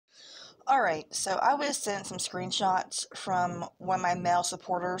Alright, so I was sent some screenshots from one of my male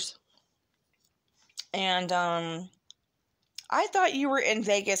supporters, and I thought you were in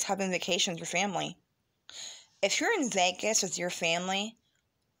Vegas having vacation with your family. If you're in Vegas with your family,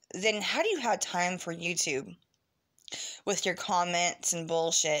 then how do you have time for YouTube with your comments and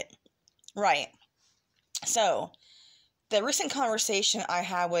bullshit? Right. So, the recent conversation I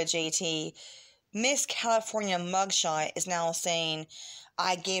had with JT, Miss California Mugshot is now saying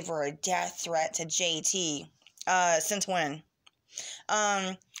I gave her a death threat to JT. Since when?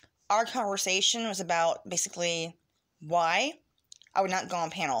 Our conversation was about basically why I would not go on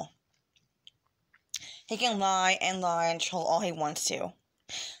panel. He can lie and troll all he wants to.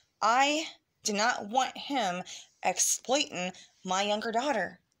 I do not want him exploiting my younger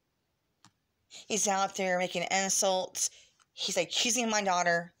daughter. He's out there making insults. He's accusing my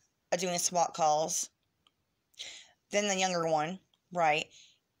daughter of doing SWAT calls. Then the younger one, right,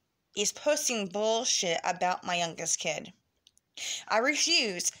 is posting bullshit about my youngest kid. I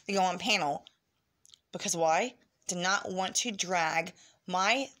refuse to go on panel. Because why? Did not want to drag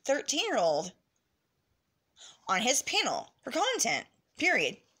my 13-year-old on his panel for content.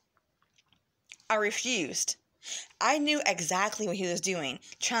 Period. I refused. I knew exactly what he was doing.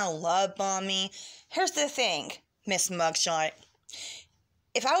 Trying to love bomb me. Here's the thing, Miss Mugshot.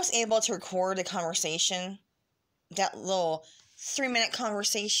 If I was able to record a conversation, that little 3-minute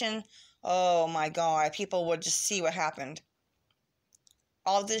conversation, oh my god, people would just see what happened.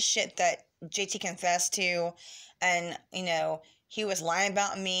 All this shit that JT confessed to, and, he was lying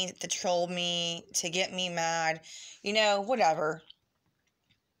about me to troll me, to get me mad, whatever.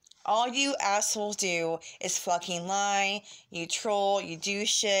 All you assholes do is fucking lie, you troll, you do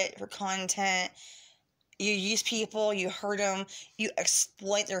shit for content, you use people, you hurt them, you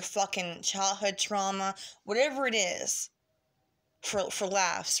exploit their fucking childhood trauma, whatever it is, for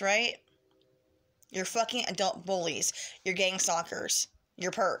laughs, right? You're fucking adult bullies, you're gang stalkers,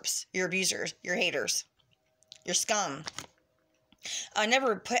 you're perps, you're abusers, you're haters, you're scum. I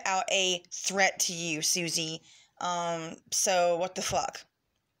never put out a threat to you, Susie, so what the fuck?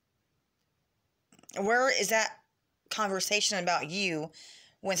 Where is that conversation about you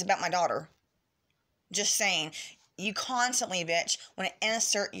when it's about my daughter? Just saying. You constantly, bitch, want to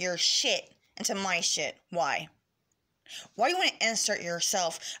insert your shit into my shit. Why? Why do you want to insert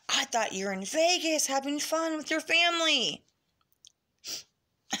yourself? I thought you were in Vegas having fun with your family.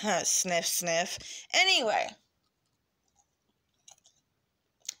 Sniff, sniff. Anyway.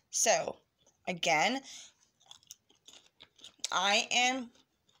 So, again, I am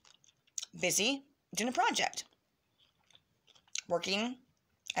busy doing a project. Working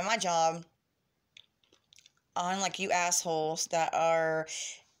at my job. Unlike you assholes that are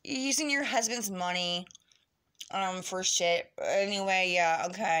using your husband's money for shit. Anyway, yeah,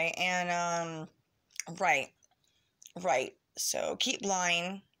 okay. And right. So keep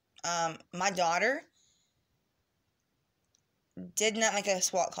lying. My daughter did not make a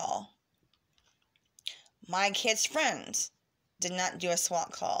SWAT call. My kids' friends did not do a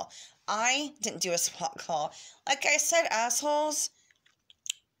SWAT call. I didn't do a SWAT call. Like I said, assholes,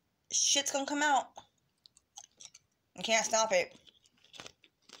 shit's gonna come out. I can't stop it.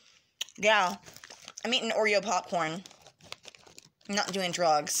 Yeah, I'm eating Oreo popcorn. I'm not doing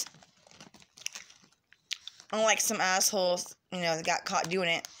drugs. Unlike some assholes, that got caught doing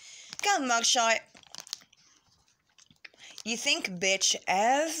it. Got a mugshot. You think, bitch,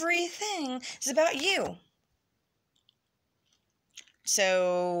 everything is about you.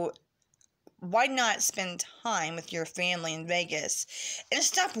 So, why not spend time with your family in Vegas and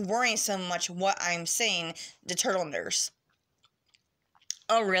stop worrying so much what I'm saying to turtle nurse?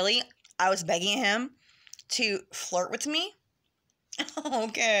 Oh, really? I was begging him to flirt with me?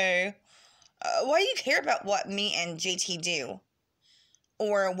 Okay. Why do you care about what me and JT do?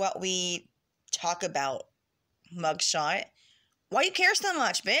 Or what we talk about, mugshot? Why do you care so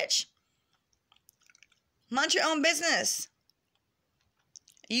much, bitch? Mind your own business.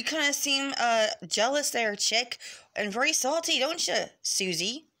 You kind of seem jealous there, chick, and very salty, don't you,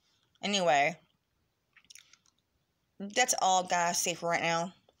 Susie? Anyway, that's all I gotta say for right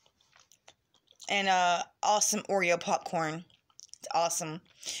now. And awesome Oreo popcorn. It's awesome.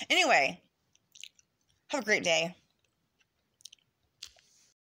 Anyway, have a great day.